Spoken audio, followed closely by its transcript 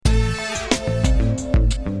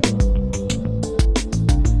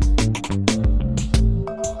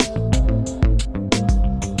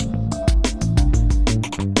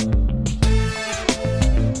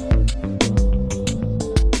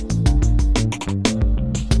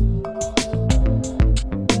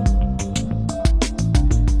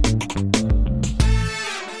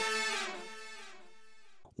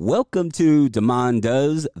Welcome to Damon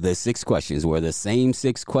Does the 6 Questions, where the same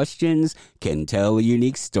 6 questions can tell a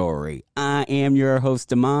unique story. I am your host,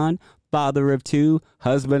 Damon, father of 2,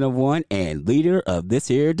 husband of 1, and leader of this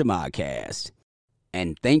here Damoncast.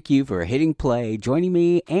 And thank you for hitting play, joining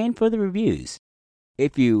me, and for the reviews.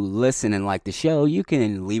 If you listen and like the show, you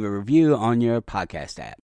can leave a review on your podcast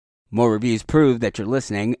app. More reviews prove that you're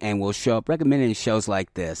listening and will show up recommended in shows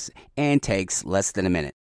like this, and takes less than a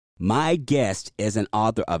minute. My guest is an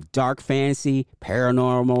author of dark fantasy,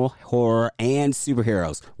 paranormal, horror, and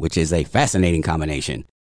superheroes, which is a fascinating combination.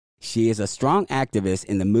 She is a strong activist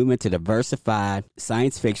in the movement to diversify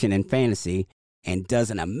science fiction and fantasy, and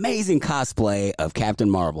does an amazing cosplay of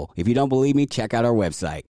Captain Marvel. If you don't believe me, check out our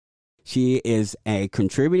website. She is a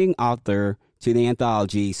contributing author to the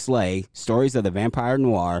anthology Slay, Stories of the Vampire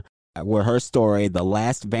Noir, where her story, The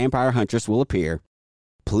Last Vampire Huntress, will appear.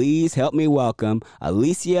 Please help me welcome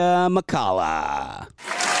Alicia McCullough.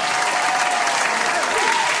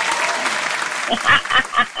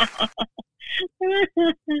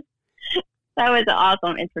 That was an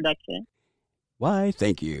awesome introduction. Why,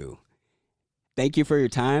 thank you. Thank you for your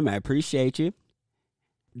time. I appreciate you.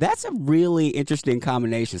 That's a really interesting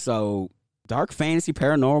combination. So, dark fantasy,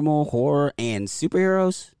 paranormal, horror, and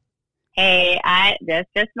superheroes? Hey, that's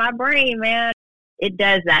just my brain, man. It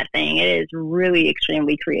does that thing. It is really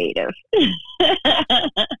extremely creative.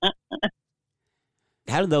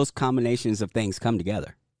 How do those combinations of things come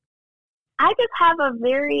together? I just have a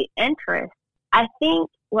very interest. I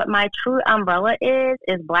think what my true umbrella is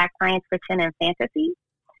Black science fiction and fantasy.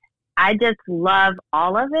 I just love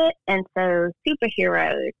all of it. And so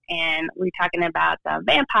superheroes, and we're talking about the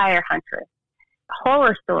Vampire Huntress,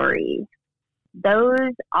 horror stories,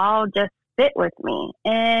 those all just fit with me.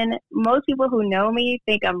 And most people who know me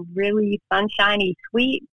think I'm really sunshiny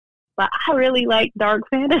sweet, but I really like dark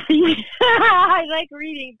fantasy. I like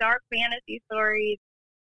reading dark fantasy stories.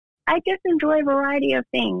 I just enjoy a variety of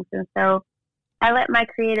things. And so I let my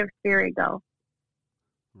creative spirit go.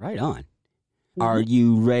 Right on. Mm-hmm. Are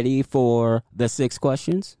you ready for the 6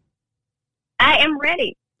 questions? I am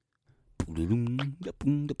ready.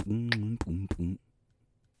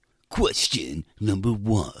 Question number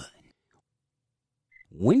 1.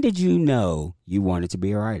 When did you know you wanted to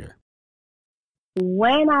be a writer?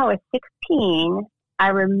 When I was 16, I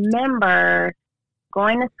remember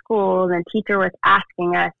going to school and the teacher was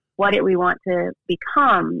asking us, what did we want to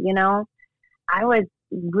become? You know, I was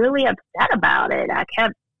really upset about it. I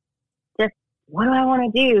kept just, what do I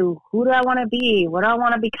want to do? Who do I want to be? What do I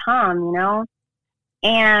want to become? You know?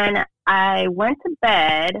 And I went to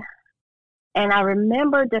bed and I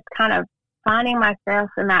remember just kind of finding myself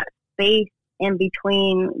in that space in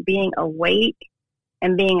between being awake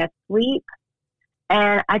and being asleep.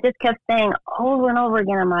 And I just kept saying over and over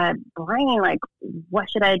again in my brain, like, what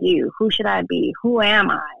should I do? Who should I be? Who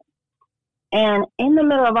am I? And in the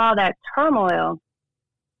middle of all that turmoil,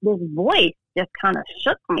 this voice just kind of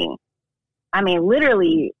shook me. I mean,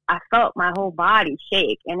 literally, I felt my whole body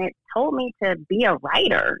shake, and it told me to be a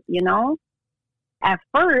writer, you know? At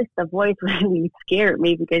first, the voice really scared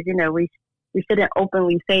me because, you know, we shouldn't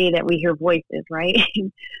openly say that we hear voices, right?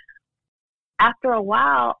 After a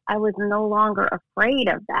while, I was no longer afraid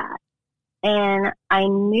of that. And I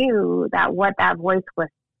knew that what that voice was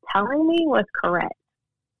telling me was correct,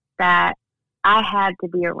 that I had to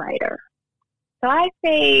be a writer. So I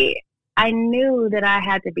say I knew that I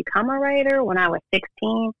had to become a writer when I was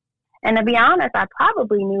 16. And to be honest, I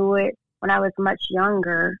probably knew it when I was much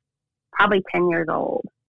younger, probably 10 years old.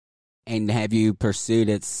 And have you pursued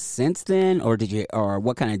it since then, or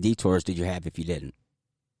what kind of detours did you have if you didn't?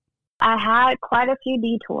 I had quite a few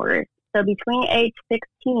detours. So between age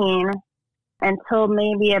 16 until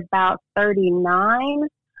maybe about 39,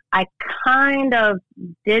 I kind of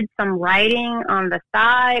did some writing on the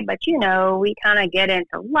side, but you know, we kind of get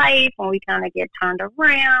into life and we kind of get turned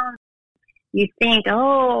around. You think,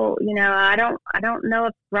 oh, you know, I don't know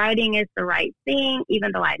if writing is the right thing,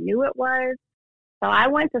 even though I knew it was. So I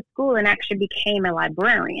went to school and actually became a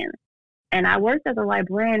librarian. And I worked as a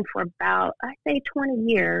librarian for about, I'd say 20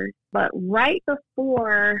 years. But right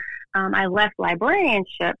before I left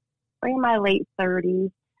librarianship, in my late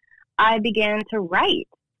 30s, I began to write.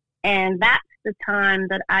 And that's the time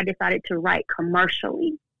that I decided to write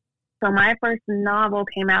commercially. So my first novel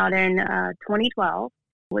came out in 2012,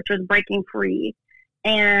 which was Breaking Free.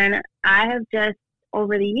 And I have just,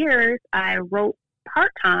 over the years, I wrote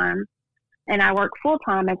part-time and I worked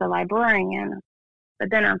full-time as a librarian. But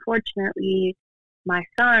then, unfortunately, my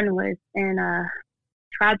son was in a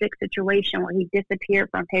tragic situation where he disappeared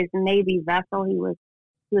from his Navy vessel. He was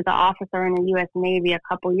an officer in the U.S. Navy a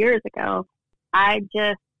couple years ago. I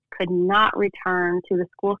just could not return to the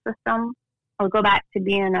school system or go back to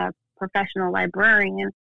being a professional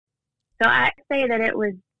librarian. So I'd say that it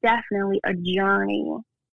was definitely a journey.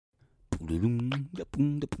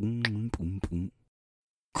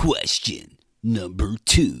 Question number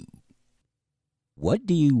 2. What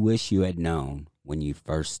do you wish you had known when you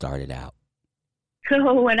first started out?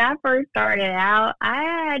 So when I first started out, I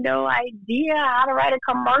had no idea how to write a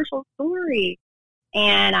commercial story.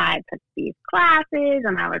 And I took these classes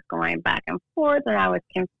and I was going back and forth and I was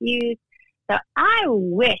confused. So I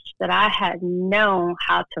wish that I had known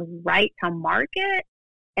how to write to market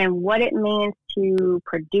and what it means to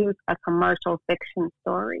produce a commercial fiction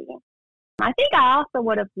story. I think I also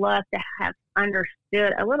would have loved to have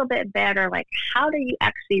understood a little bit better, like, how do you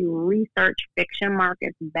actually research fiction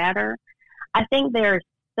markets better? I think there's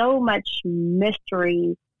so much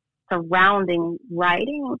mystery surrounding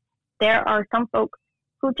writing. There are some folks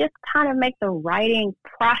who just kind of make the writing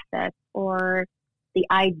process or the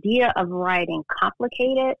idea of writing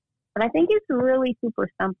complicated. But I think it's really super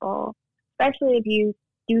simple, especially if you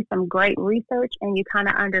do some great research and you kind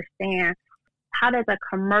of understand how does a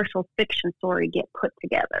commercial fiction story get put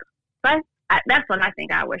together. But that's what I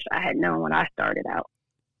think I wish I had known when I started out.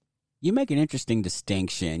 You make an interesting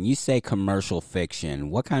distinction. You say commercial fiction.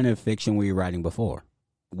 What kind of fiction were you writing before?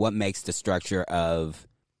 What makes the structure of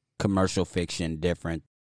commercial fiction different?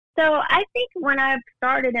 So I think when I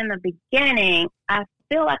started in the beginning, I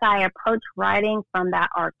feel like I approached writing from that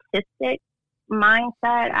artistic mindset.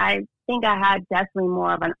 I think I had definitely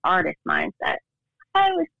more of an artist mindset.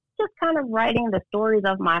 I was just kind of writing the stories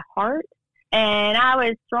of my heart, and I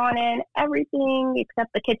was throwing in everything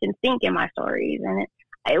except the kitchen sink in my stories, and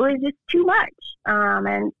it was just too much.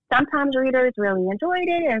 And sometimes readers really enjoyed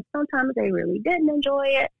it, and sometimes they really didn't enjoy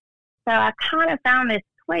it. So I kind of found this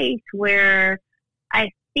place where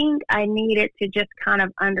I think I needed to just kind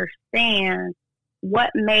of understand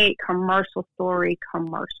what made commercial story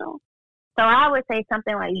commercial. So I would say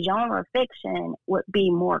something like genre fiction would be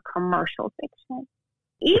more commercial fiction.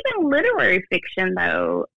 Even literary fiction,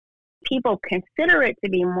 though, people consider it to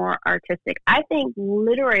be more artistic. I think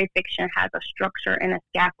literary fiction has a structure and a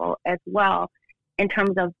scaffold as well in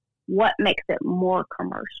terms of what makes it more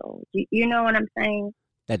commercial. You know what I'm saying?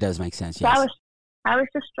 That does make sense, yes. So I was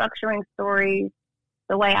just structuring stories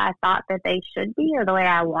the way I thought that they should be or the way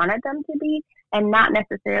I wanted them to be, and not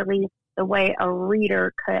necessarily the way a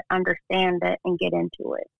reader could understand it and get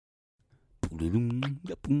into it.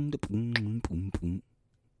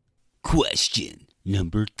 Question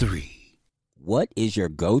number 3. What is your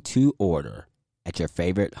go-to order at your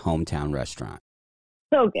favorite hometown restaurant?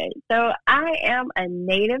 Okay, so I am a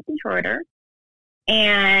native Detroiter,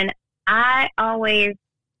 and I always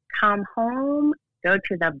come home, go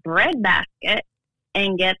to the bread basket,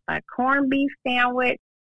 and get a corned beef sandwich.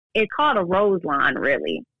 It's called a Roseline,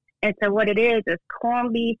 really. And so what it is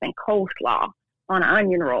corned beef and coleslaw on an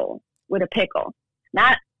onion roll with a pickle.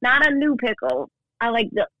 Not a new pickle. I like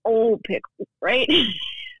the old pickles, right?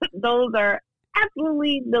 Those are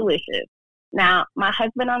absolutely delicious. Now, my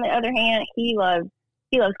husband, on the other hand, he loves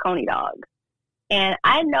Coney dogs. And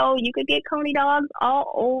I know you could get Coney dogs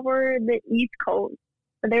all over the East Coast,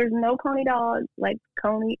 but there's no Coney dogs like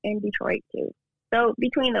Coney in Detroit, too. So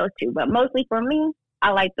between those two, but mostly for me,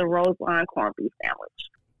 I like the Roseline corned beef sandwich.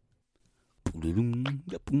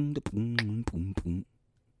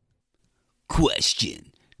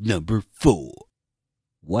 Question number 4.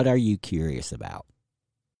 What are you curious about?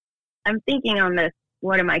 I'm thinking on this,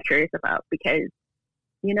 what am I curious about? Because,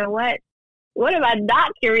 you know what? What am I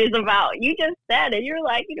not curious about? You just said it. You're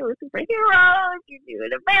like, you do superheroes, you do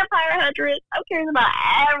the vampire huntress. I'm curious about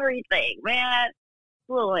everything, man. It's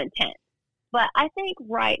a little intense. But I think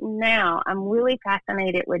right now I'm really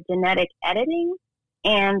fascinated with genetic editing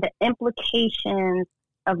and the implications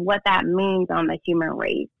of what that means on the human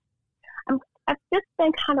race. I've just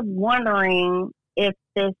been kind of wondering if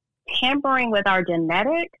this tampering with our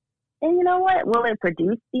genetics, and you know what, will it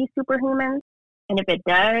produce these superhumans? And if it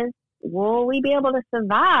does, will we be able to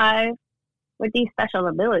survive with these special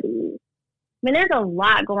abilities? I mean, there's a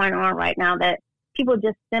lot going on right now that people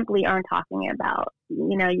just simply aren't talking about.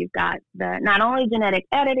 You know, you've got not only genetic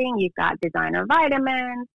editing, you've got designer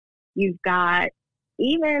vitamins, you've got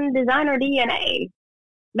even designer DNA.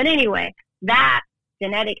 But anyway, that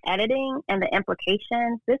genetic editing and the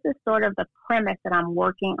implications, this is sort of the premise that I'm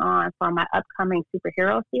working on for my upcoming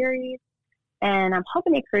superhero series. And I'm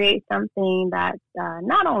hoping to create something that's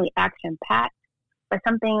not only action-packed, but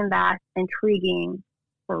something that's intriguing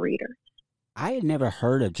for readers. I had never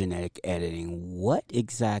heard of genetic editing. What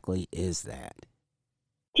exactly is that?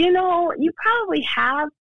 You know, you probably have.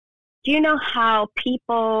 Do you know how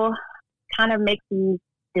people kind of make these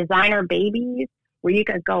designer babies where you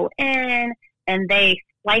could go in and they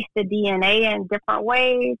splice the DNA in different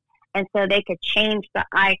ways? And so they could change the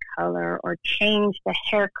eye color or change the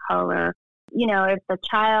hair color. You know, if the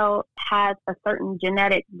child has a certain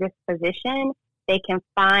genetic disposition, they can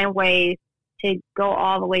find ways to go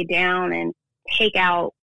all the way down and take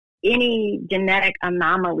out any genetic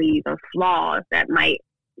anomalies or flaws that might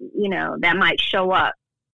show up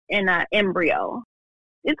in an embryo.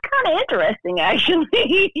 It's kind of interesting,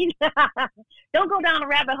 actually. Don't go down a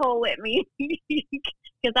rabbit hole with me,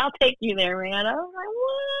 because I'll take you there, man. I was like,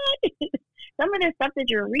 what? Some of the stuff that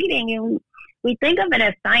you're reading, and we think of it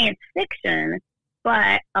as science fiction,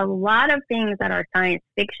 but a lot of things that are science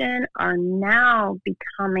fiction are now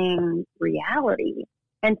becoming reality.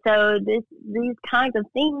 And so these kinds of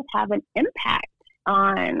things have an impact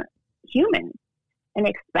on humans, and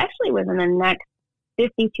especially within the next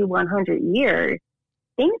 50 to 100 years,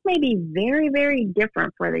 things may be very, very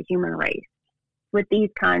different for the human race with these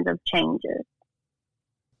kinds of changes.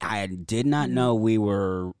 I did not know we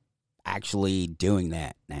were actually doing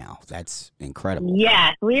that now. That's incredible.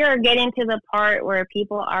 Yes, we are getting to the part where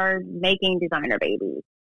people are making designer babies.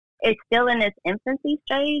 It's still in its infancy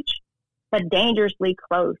stage, but dangerously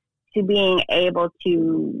close to being able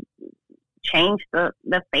to change the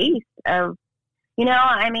face of,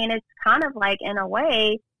 it's kind of like, in a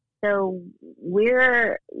way, so we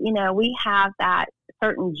have that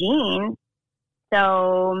certain gene.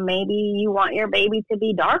 So maybe you want your baby to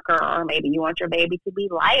be darker, or maybe you want your baby to be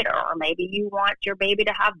lighter, or maybe you want your baby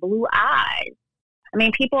to have blue eyes. I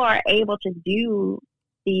mean, people are able to do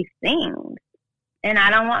these things. And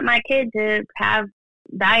I don't want my kid to have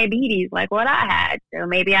diabetes like what I had. So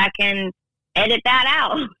maybe I can edit that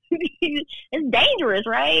out. It's dangerous,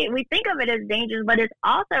 right? We think of it as dangerous, but it's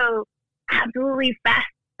also absolutely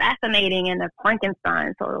fascinating in a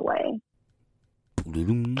Frankenstein sort of way.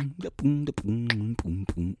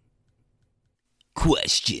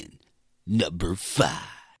 Question number 5.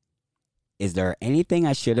 Is there anything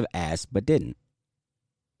I should have asked but didn't?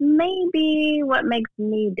 Maybe what makes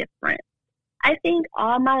me different. I think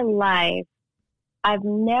all my life, I've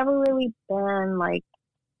never really been like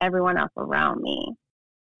everyone else around me.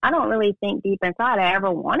 I don't really think deep inside I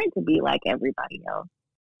ever wanted to be like everybody else.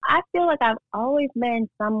 I feel like I've always been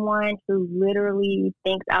someone who literally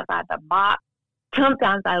thinks outside the box.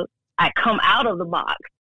 Sometimes I come out of the box.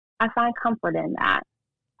 I find comfort in that.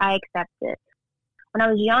 I accept it. When I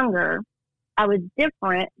was younger, I was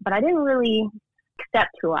different, but I didn't really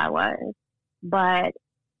accept who I was. But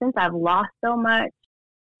since I've lost so much,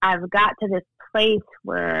 I've got to this place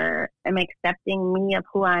where I'm accepting me of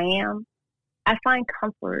who I am. I find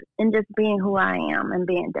comfort in just being who I am and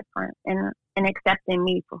being different and accepting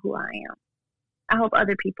me for who I am. I hope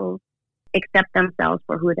other people accept themselves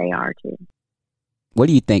for who they are too. What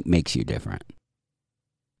do you think makes you different?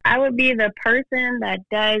 I would be the person that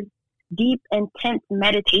does deep, intense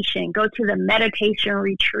meditation, go to the meditation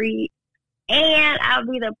retreat. And I'll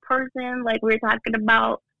be the person, like we were talking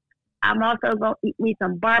about, I'm also going to eat me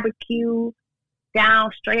some barbecue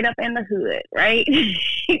down straight up in the hood, right?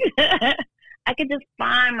 I could just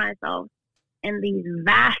find myself in these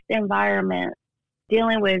vast environments,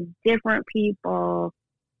 dealing with different people,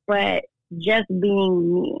 but just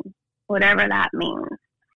being me, whatever that means.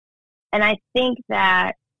 And I think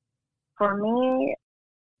that for me,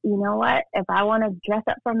 you know what? If I want to dress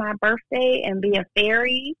up for my birthday and be a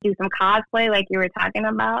fairy, do some cosplay like you were talking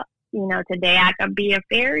about, today I could be a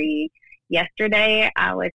fairy. Yesterday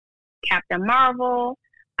I was Captain Marvel.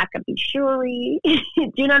 I could be Shuri.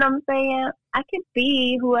 Do you know what I'm saying? I could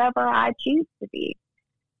be whoever I choose to be.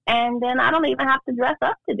 And then I don't even have to dress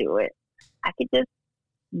up to do it. I could just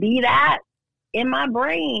be that in my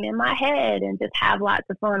brain, in my head, and just have lots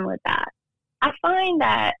of fun with that. I find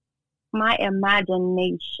that my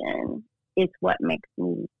imagination is what makes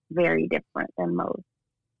me very different than most.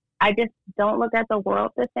 I just don't look at the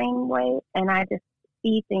world the same way, and I just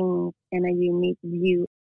see things in a unique view.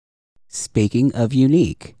 Speaking of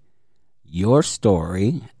unique, your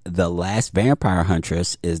story, The Last Vampire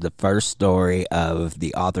Huntress, is the first story of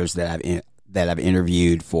the authors that I've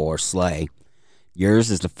interviewed for Slay.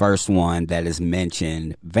 Yours is the first one that has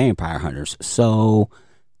mentioned vampire hunters. So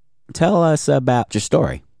tell us about your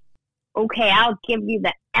story. Okay, I'll give you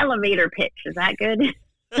the elevator pitch. Is that good?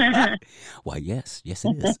 Why, yes. Yes,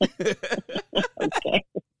 it is. Okay.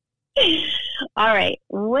 All right.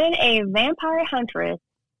 When a vampire huntress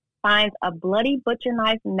finds a bloody butcher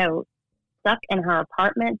knife note stuck in her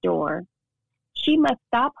apartment door, she must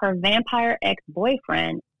stop her vampire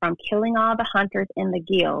ex-boyfriend from killing all the hunters in the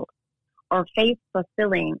guild, or faith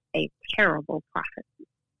fulfilling a terrible prophecy.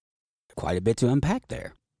 Quite a bit to unpack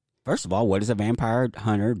there. First of all, what is a vampire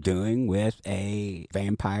hunter doing with a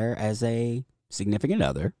vampire as a significant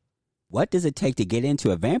other? What does it take to get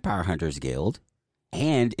into a vampire hunters guild?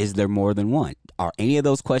 And is there more than one? Are any of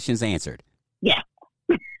those questions answered? Yes,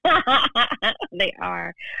 they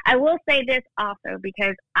are. I will say this also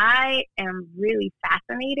because I am really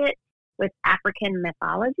fascinated with African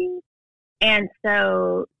mythology. And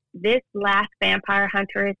so this last vampire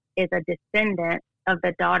hunter is a descendant of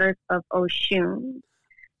the daughters of Oshun.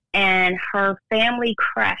 And her family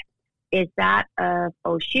crest is that of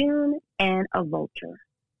Oshun and a vulture.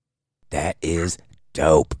 That is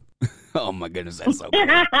dope. Oh my goodness, that's so cool.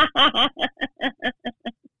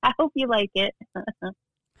 I hope you like it.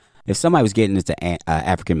 If somebody was getting into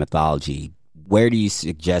African mythology, where do you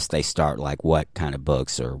suggest they start? Like what kind of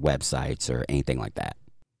books or websites or anything like that?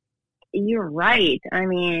 You're right. I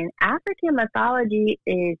mean, African mythology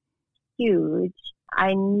is huge.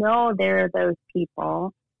 I know there are those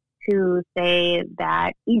people who say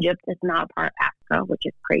that Egypt is not part of Africa, which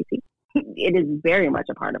is crazy. It is very much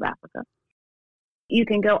a part of Africa. You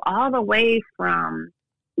can go all the way from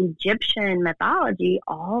Egyptian mythology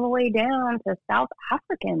all the way down to South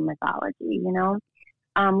African mythology, you know.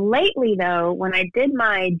 Lately, though, when I did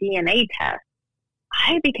my DNA test,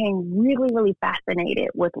 I became really, really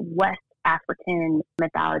fascinated with West African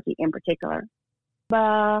mythology in particular.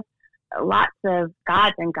 Lots of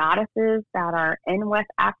gods and goddesses that are in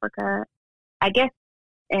West Africa. I guess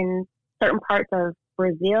in certain parts of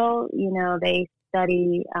Brazil, you know, they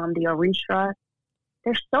study the Orisha.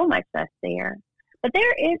 There's so much that's there. But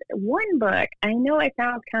there is one book, I know it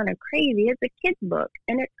sounds kind of crazy, it's a kid's book,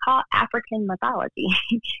 and it's called African Mythology.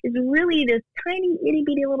 It's really this tiny,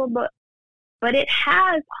 itty-bitty little book. But it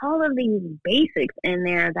has all of these basics in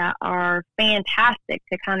there that are fantastic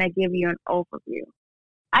to kind of give you an overview.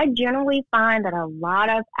 I generally find that a lot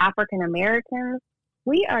of African Americans,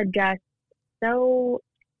 we are just so,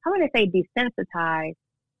 I want to say desensitized.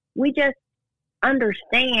 We just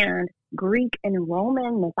understand Greek and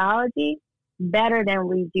Roman mythology better than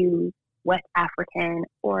we do West African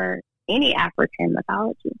or any African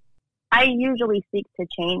mythology. I usually seek to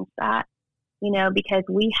change that, you know, because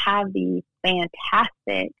we have these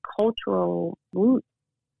fantastic cultural roots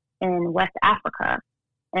in West Africa,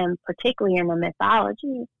 and particularly in the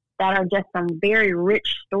mythology, that are just some very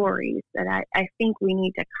rich stories that I think we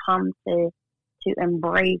need to come to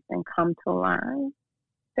embrace and come to learn.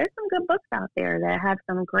 There's some good books out there that have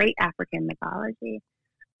some great African mythology.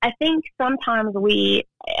 I think sometimes we,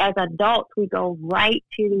 as adults, we go right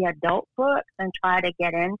to the adult books and try to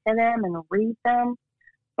get into them and read them.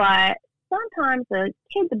 But sometimes the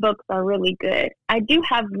kids' books are really good. I do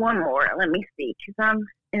have one more. Let me see, because I'm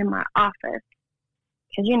in my office.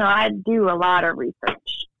 Because, you know, I do a lot of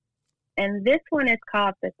research. And this one is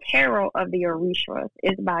called The Tarot of the Orishas.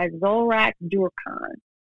 It's by Zorak Durkan.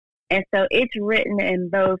 And so it's written in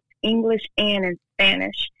both English and in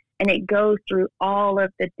Spanish. And it goes through all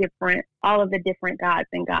of the different gods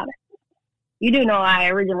and goddesses. You do know I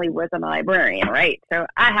originally was a librarian, right? So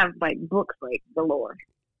I have like books like galore.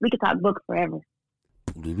 We could talk books forever.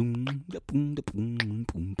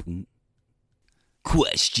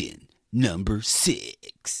 Question number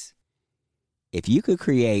 6. If you could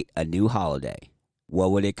create a new holiday,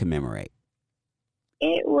 what would it commemorate?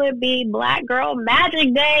 It would be Black Girl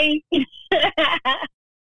Magic Day.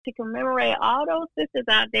 To commemorate all those sisters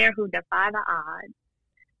out there who defy the odds.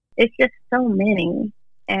 It's just so many.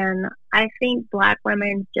 And I think Black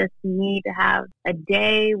women just need to have a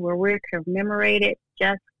day where we're commemorated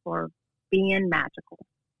just for being magical.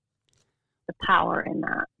 The power in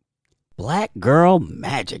that. Black Girl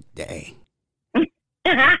Magic Day.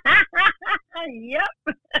 Yep.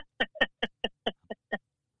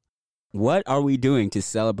 What are we doing to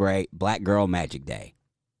celebrate Black Girl Magic Day?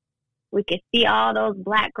 We could see all those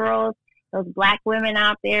Black girls, those Black women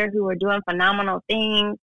out there who are doing phenomenal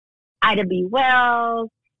things. Ida B. Wells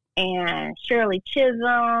and Shirley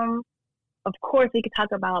Chisholm. Of course, we could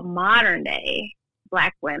talk about modern day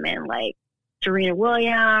Black women like Serena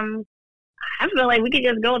Williams. I feel like we could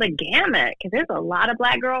just go the gamut because there's a lot of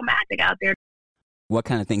Black girl magic out there. What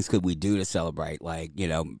kind of things could we do to celebrate? Like, you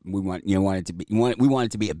know, we want it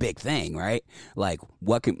to be a big thing, right? Like,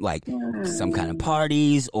 what can, like, some kind of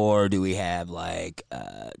parties, or do we have like,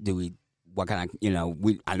 what kind of, you know,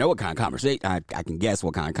 I know what kind of conversation, I can guess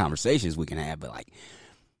what kind of conversations we can have, but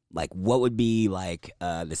like what would be like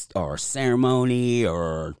this, or ceremony,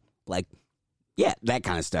 or like, yeah, that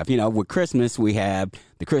kind of stuff. You know, with Christmas, we have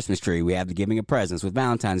the Christmas tree, we have the giving of presents. With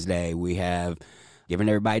Valentine's Day, we have giving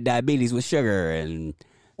everybody diabetes with sugar, and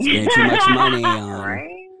spend too much money on right?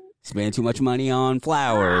 spend too much money on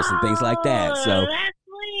flowers and things like that. So that's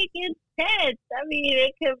when it gets tense. I mean,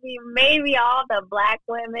 it could be maybe all the Black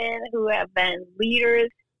women who have been leaders.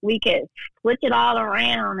 We could switch it all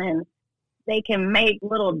around, and they can make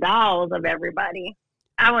little dolls of everybody.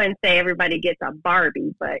 I wouldn't say everybody gets a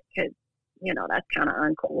Barbie, but because that's kind of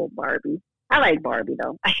uncool, Barbie. I like Barbie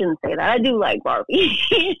though. I shouldn't say that. I do like Barbie,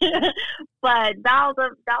 but dolls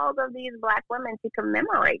of these Black women to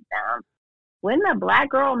commemorate them. Wouldn't the Black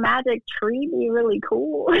Girl Magic tree be really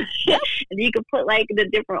cool? And you could put like the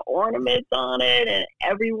different ornaments on it, and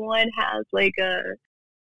everyone has like a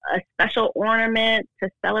special ornament to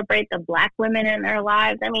celebrate the Black women in their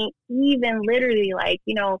lives. I mean, even literally, like,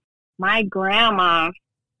 my grandma,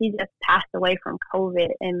 she just passed away from COVID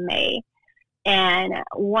in May. And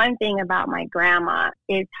one thing about my grandma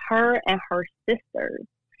is her and her sisters.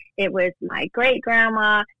 It was my great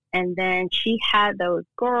grandma, and then she had those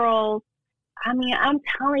girls. I mean, I'm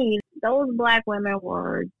telling you, those Black women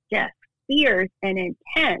were just fierce and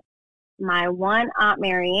intense. My one Aunt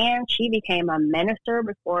Marianne, she became a minister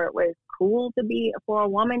before it was cool for a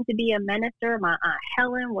woman to be a minister. My Aunt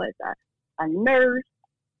Helen was a nurse.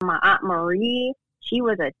 My Aunt Marie, she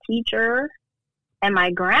was a teacher. And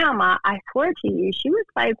my grandma, I swear to you, she was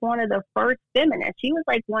like one of the first feminists. She was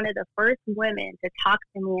like one of the first women to talk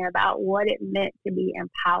to me about what it meant to be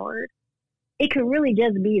empowered. It could really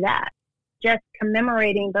just be that. Just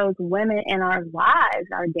commemorating those women in our lives,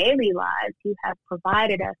 our daily lives, who have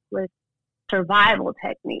provided us with survival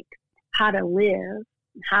techniques, how to live,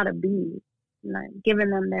 how to be,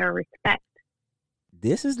 giving them their respect.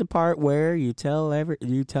 This is the part where you tell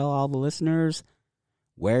all the listeners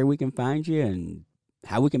where we can find you and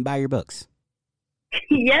how we can buy your books.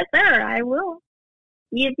 Yes, sir, I will.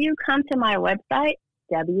 If you come to my website,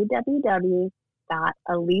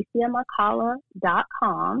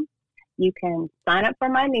 www.aliciamccullough.com, you can sign up for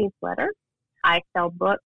my newsletter. I sell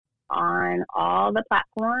books on all the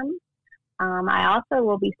platforms. I also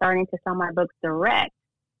will be starting to sell my books direct.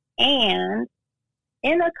 And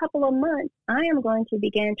in a couple of months, I am going to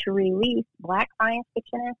begin to release Black science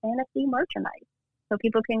fiction and fantasy merchandise. So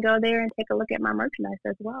people can go there and take a look at my merchandise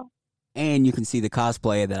as well. And you can see the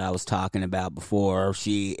cosplay that I was talking about before.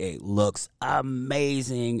 It looks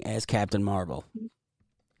amazing as Captain Marvel.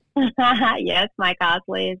 Yes, my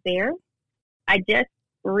cosplay is there. I just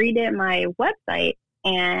redid my website,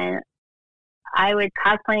 and I was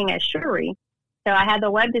cosplaying as Shuri. So I had the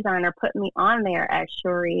web designer put me on there as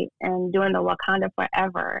Shuri and doing the Wakanda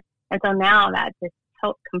Forever. And so now that just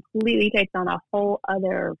completely takes on a whole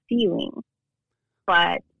other feeling.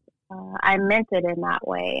 But I meant it in that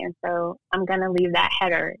way. And so I'm going to leave that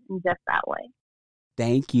header in just that way.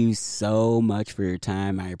 Thank you so much for your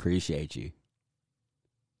time. I appreciate you.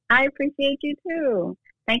 I appreciate you too.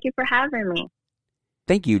 Thank you for having me.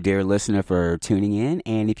 Thank you, dear listener, for tuning in.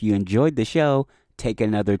 And if you enjoyed the show, take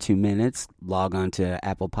another 2 minutes, log on to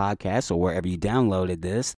Apple Podcasts or wherever you downloaded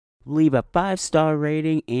this, leave a 5-star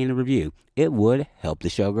rating and a review. It would help the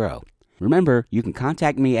show grow. Remember, you can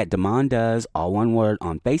contact me at DemonDoes, all one word,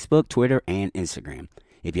 on Facebook, Twitter, and Instagram.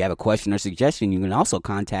 If you have a question or suggestion, you can also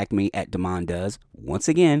contact me at DemonDoes, once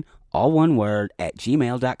again, all one word, at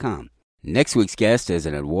gmail.com. Next week's guest is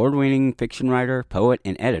an award-winning fiction writer, poet,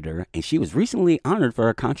 and editor, and she was recently honored for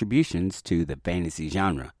her contributions to the fantasy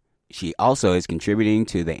genre. She also is contributing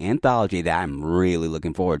to the anthology that I'm really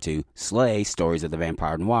looking forward to, Slay, Stories of the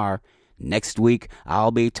Vampire Noir. Next week,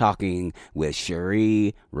 I'll be talking with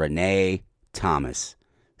Cherie Renee Thomas.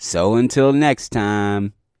 So until next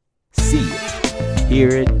time, see it, hear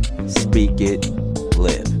it, speak it,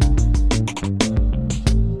 live.